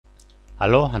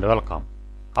Hello and welcome.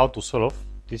 How to solve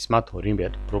this math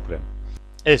Olympiad problem.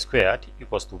 A squared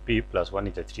equals to b plus 1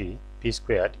 into 3, b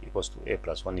squared equals to a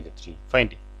plus 1 into 3.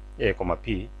 Find a comma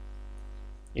p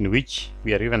in which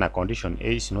we are given a condition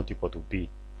a is not equal to b.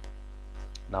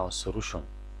 Now solution.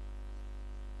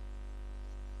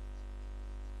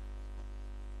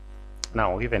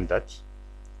 Now given that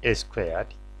a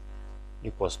squared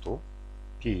equals to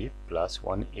p plus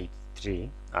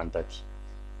 183 and that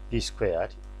b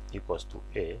squared equals to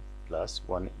a plus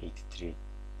 183.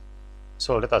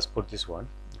 So let us put this one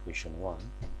equation 1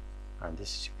 and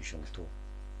this is equation 2.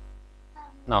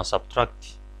 Now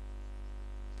subtract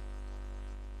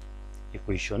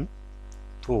equation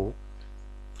 2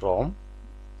 from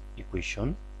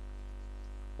equation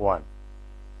 1.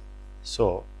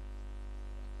 So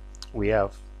we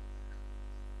have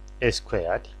a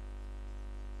squared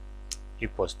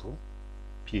equals to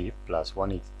p plus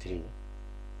 183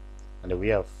 and we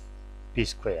have p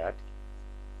squared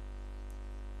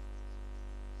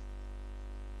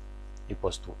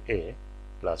equals to a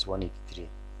plus 183.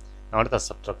 Now let us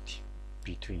subtract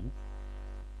between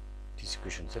these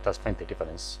equations. Let us find the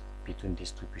difference between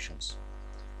these two equations.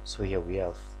 So here we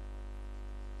have,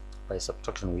 by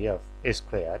subtraction, we have a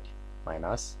squared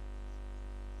minus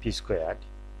p squared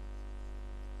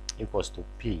equals to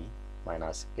p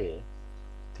minus a.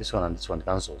 This one and this one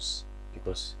cancels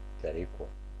because they are equal,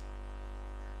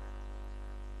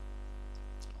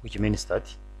 which means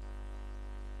that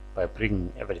by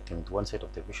bringing everything to one side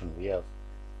of the equation, we have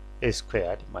a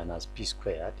squared minus p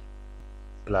squared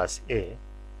plus a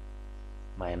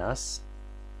minus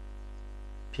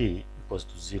p equals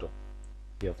to 0.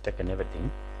 We have taken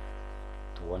everything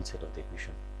to one side of the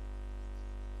equation.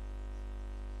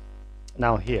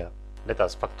 Now here, let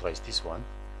us factorize this one.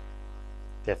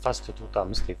 The first two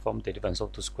terms, they form the difference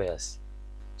of two squares.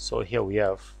 So here we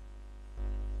have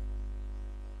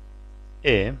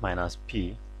a minus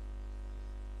p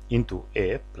into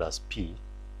a plus p.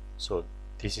 So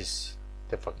this is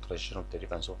the factorization of the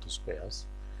difference of two squares,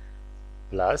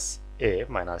 plus a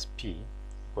minus p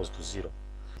equals to 0.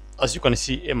 As you can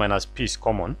see, a minus p is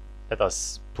common. Let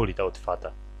us pull it out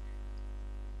further.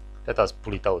 Let us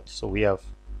pull it out. So we have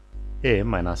a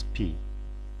minus p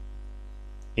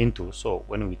into, so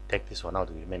when we take this one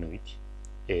out, we remain with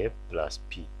a plus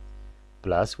p,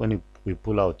 plus when we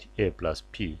pull out a plus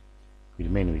p, we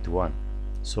remain with 1.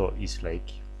 So it's like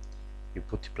we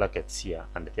put brackets here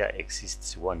and there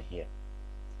exists 1 here,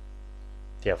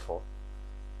 therefore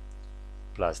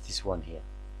plus this 1 here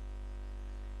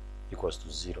equals to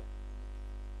 0.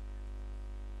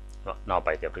 Now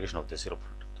by the application of the zero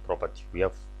property, we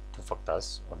have two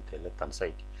factors on the left hand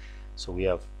side. So we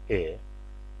have a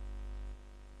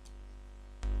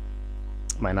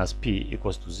minus p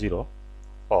equals to 0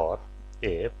 or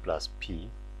a plus p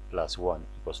plus 1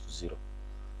 equals to 0.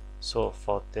 So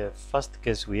for the first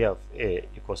case, we have a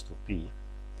equals to p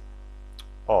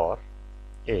or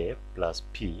a plus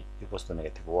p equals to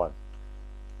 -1.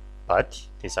 But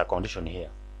there's a condition here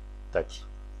that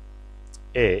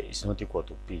a is not equal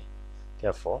to p.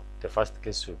 Therefore, the first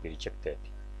case will be rejected.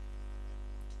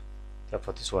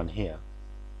 Therefore, this one here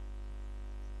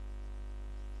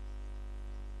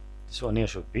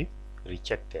should be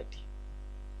rejected.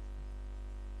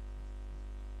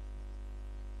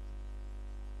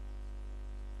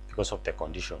 Because of the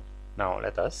condition. Now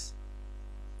let us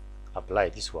apply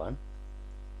this one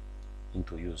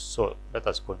into use. So let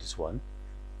us call this one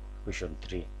equation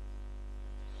 3.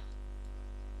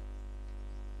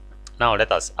 Now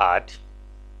let us add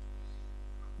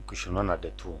equation 1 and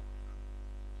the 2.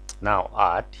 Now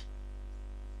add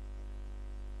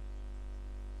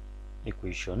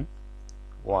equation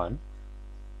 1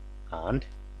 and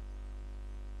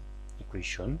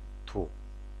equation 2.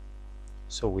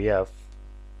 So we have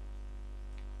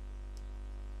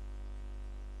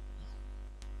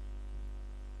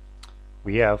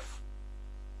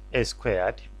a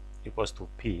squared equals to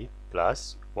p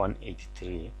plus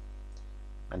 183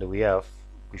 and we have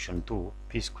equation 2,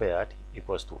 p squared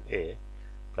equals to a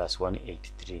plus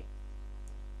 183.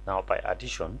 Now by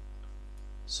addition,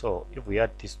 so if we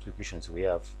add these two equations, we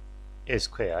have a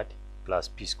squared plus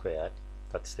p squared,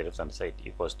 that's the left hand side,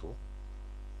 equals to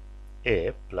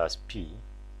a plus p,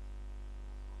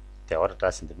 the order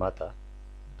doesn't matter,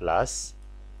 plus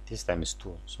this times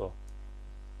 2. So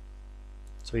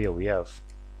here we have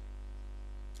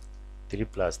 3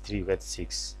 plus 3, you get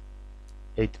 6,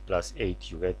 8 plus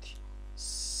 8, you get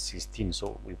 16.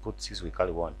 So we put 6, we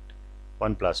carry 1.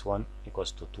 1 plus 1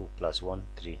 equals to 2 plus 1,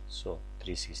 3. So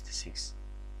 366.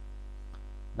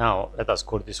 Now let us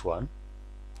call this one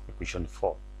equation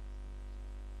 4.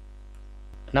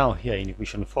 Now here in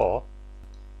equation 4,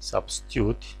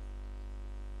 substitute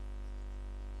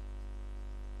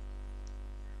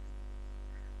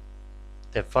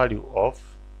the value of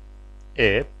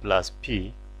a plus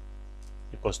p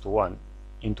equals to 1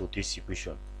 into this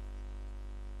equation,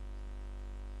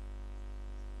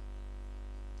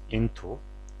 into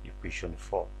equation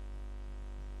 4.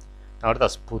 Now let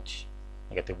us put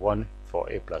 -1 for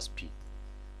a plus p.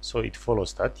 So it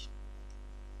follows that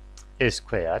a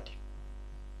squared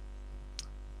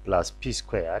plus p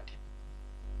squared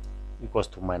equals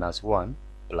to -1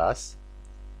 plus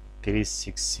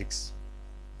 366,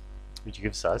 which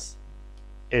gives us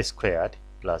a squared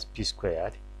plus p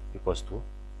squared equals to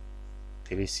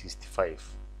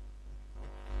 365.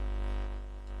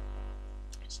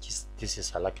 This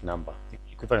is a lucky number,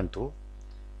 equivalent to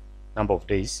number of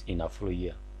days in a full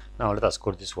year. Now let us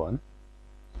call this one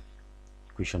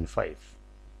equation 5.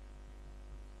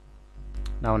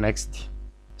 Now next,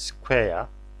 square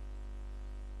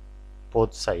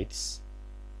both sides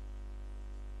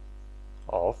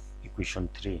of equation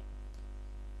 3.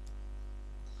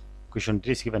 Equation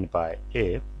 3 is given by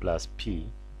a plus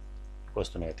p equals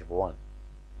to -1.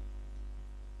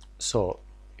 So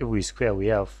if we square, we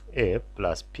have a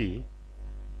plus p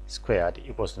squared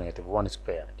equals to -1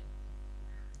 squared.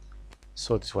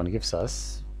 So this one gives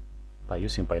us, by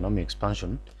using binomial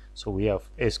expansion, so we have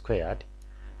a squared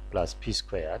plus p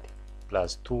squared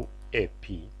plus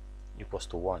 2ap equals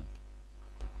to 1.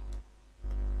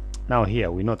 Now here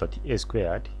we know that a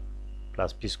squared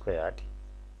plus p squared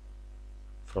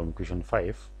from equation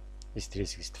 5 is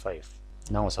 365.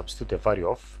 Now substitute the value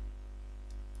of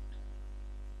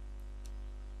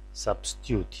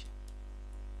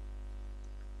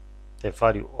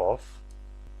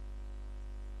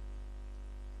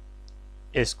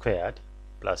a squared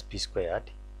plus p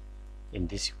squared in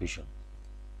this equation,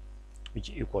 which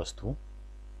equals to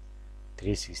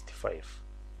 365.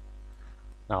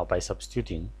 Now by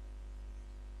substituting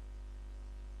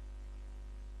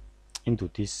into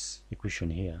this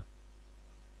equation here,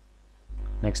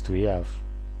 next we have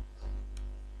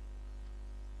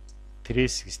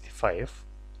 365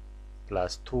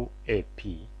 plus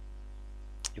 2ap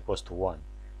equals to 1.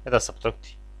 Let us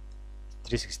subtract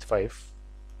 365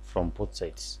 from both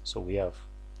sides. So we have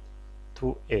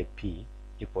 2ap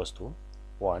equals to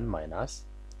 1 minus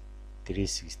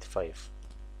 365.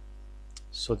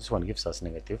 So this one gives us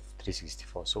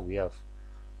 -364. So we have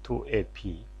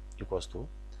 2ap equals to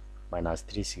minus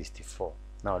 364.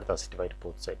 Now let us divide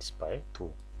both sides by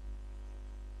 2.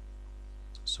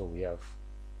 So we have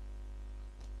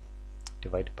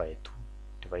divide by 2,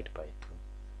 divide by 2.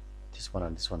 This one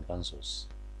and this one cancels,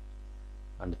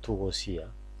 and 2 goes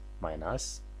here,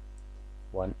 minus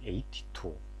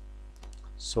 182.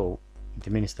 So it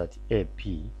means that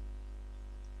AP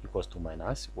equals to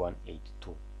minus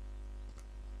 182.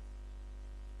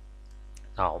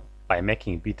 Now by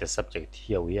making B the subject,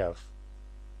 here we have,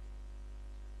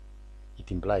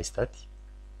 it implies that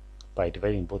by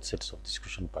dividing both sets of this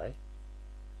equation by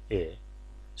A,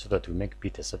 so that we make B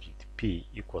the subject, P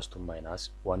equals to minus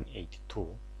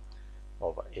 182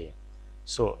 over A.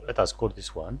 So let us call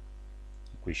this one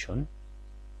equation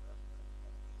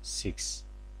 6.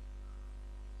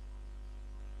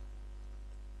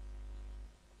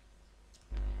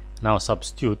 Now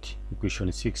substitute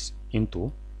equation 6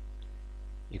 into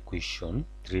equation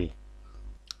 3.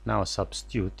 Now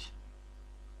substitute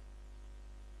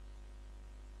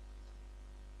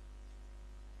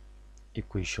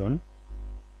equation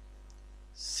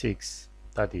 6,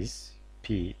 that is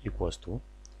P equals to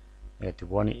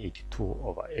 -182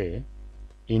 over A,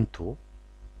 into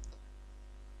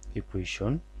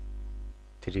equation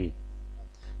 3.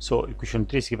 So equation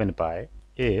 3 is given by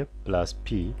A plus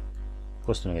P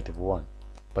equals to -1,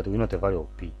 but we know the value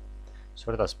of P,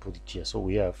 so let us put it here. So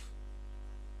we have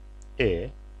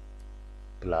A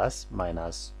plus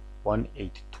minus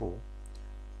 182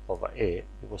 over A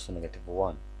equals to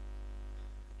 -1.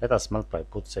 Let us multiply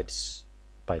both sides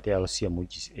by the LCM,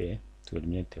 which is A, to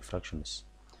eliminate the fractions.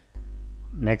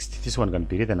 Next, this one can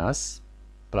be written as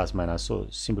plus minus, so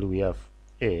simply we have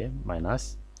A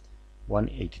minus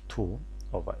 182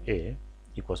 over A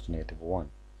equals to -1.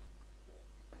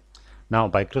 Now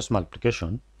by cross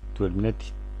multiplication, to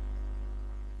eliminate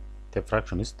the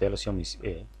fractions, the LCM is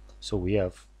A, so we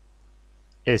have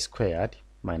A squared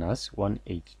minus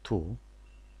 182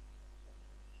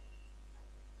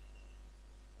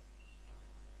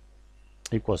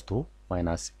 equals to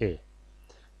minus A.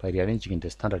 By rearranging in the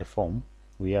standard form,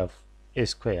 we have A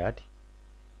squared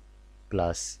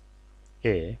plus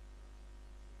A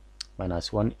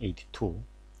minus 182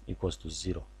 equals to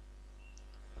 0.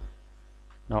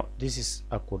 Now this is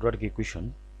a quadratic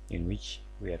equation, in which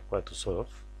we are required to solve.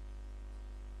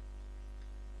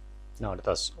 Now let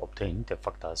us obtain the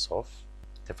factors of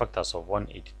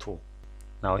 182.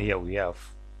 Now here we have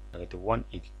negative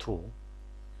 182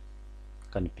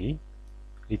 can be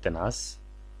written as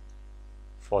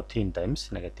 14 times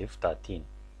negative 13.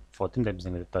 14 times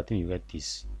negative 13, you get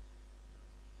this.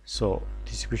 So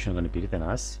this equation is going to be written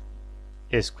as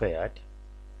a squared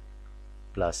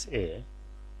plus a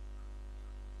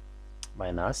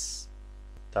minus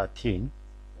 13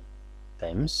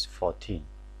 times 14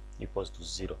 equals to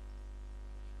 0.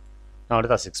 Now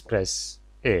let us express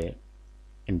a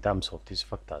in terms of these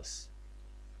factors.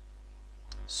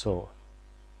 So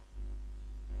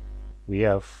we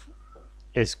have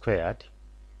a squared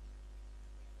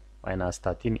minus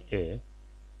 13a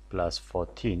plus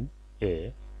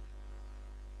 14a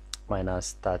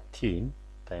minus 13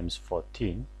 times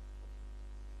 14,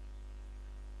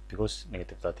 because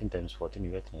negative 13 times 14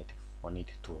 you get negative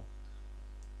 182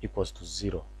 equals to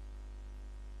 0.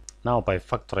 Now by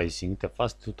factorizing the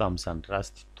first two terms and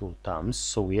last two terms,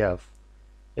 so we have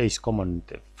a is common in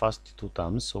the first two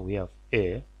terms, so we have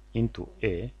a into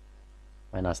a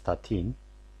minus 13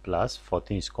 plus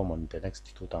 14 is common in the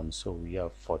next two terms, so we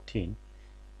have 14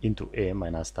 into a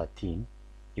minus 13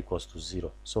 equals to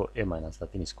 0. So a minus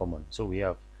 13 is common, so we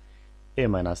have a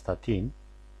minus 13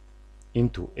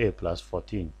 into a plus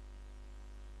 14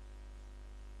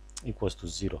 equals to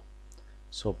 0.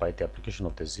 So by the application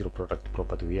of the zero product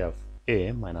property, we have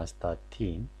a minus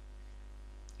 13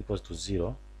 equals to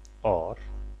 0, or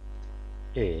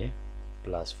a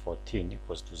plus 14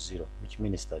 equals to 0, which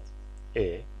means that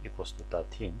a equals to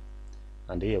 13,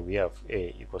 and here we have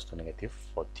a equals to negative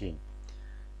 14.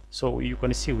 So you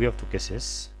can see we have two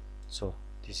cases. So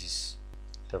this is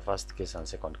the first case and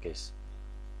second case,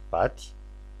 but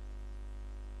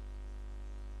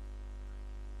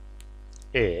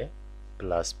a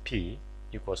plus p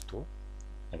equals to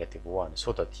negative 1,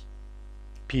 so that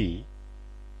p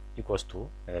equals to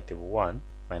negative 1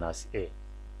 minus a,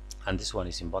 and this one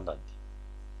is important.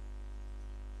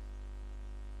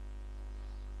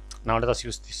 Now let us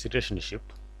use this relationship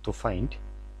to find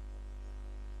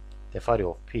the value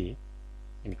of p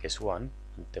in case 1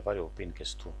 and the value of p in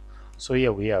case 2. So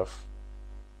here we have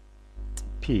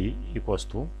p equals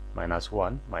to minus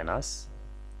 1 minus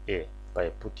a. By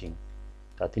putting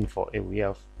 13 for a, we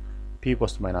have p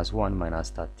equals to minus 1 minus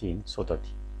 13, so that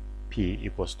p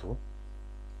equals to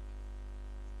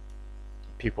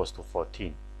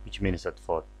 14, which means that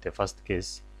for the first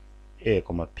case a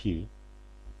comma p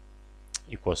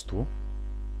equals to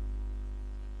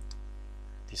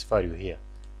this value here,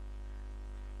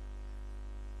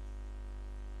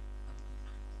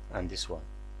 and this one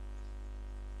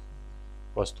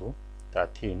equals to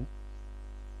 13.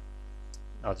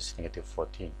 Now this is negative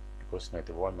 14, because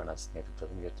negative 1 minus negative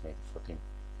 13 gets negative 14.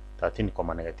 13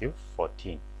 comma negative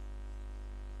 14.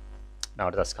 Now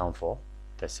let us count for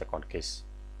the second case.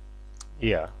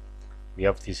 Here we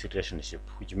have this relationship,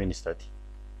 which means that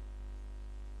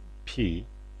p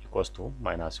equals to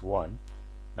minus 1.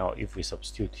 Now if we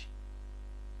substitute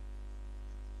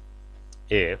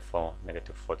a for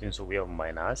negative 14, so we have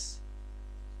minus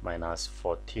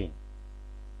 14.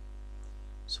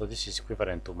 So this is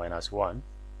equivalent to minus 1.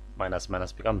 Minus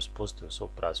minus becomes positive, so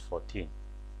plus 14.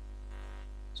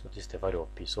 So this is the value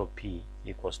of p. So p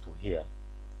equals to here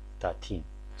 13.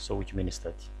 So which means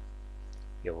that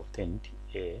we have obtained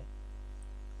a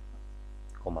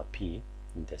comma p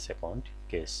in the second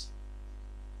case.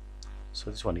 So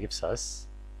this one gives us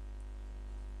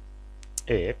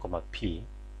a comma p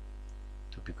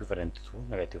to be equivalent to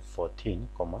negative 14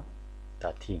 comma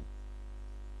 13.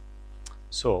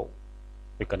 So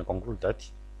we can conclude that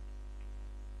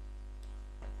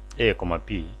a comma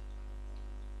p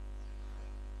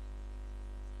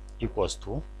equals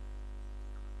to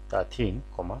 13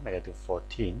 comma negative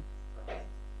 14,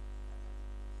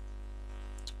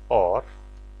 or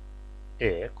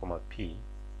a comma p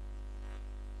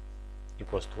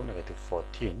equals to negative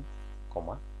 14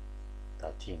 comma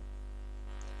 13.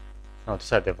 Now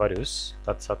these are the values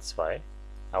that satisfy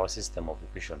our system of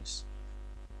equations.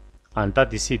 And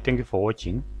that is it. Thank you for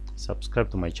watching. Subscribe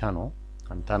to my channel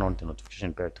and turn on the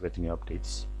notification bell to get new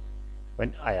updates.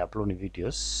 When I upload new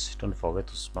videos, don't forget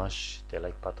to smash the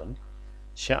like button,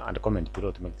 share and comment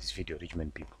below to make this video reach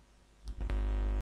many people.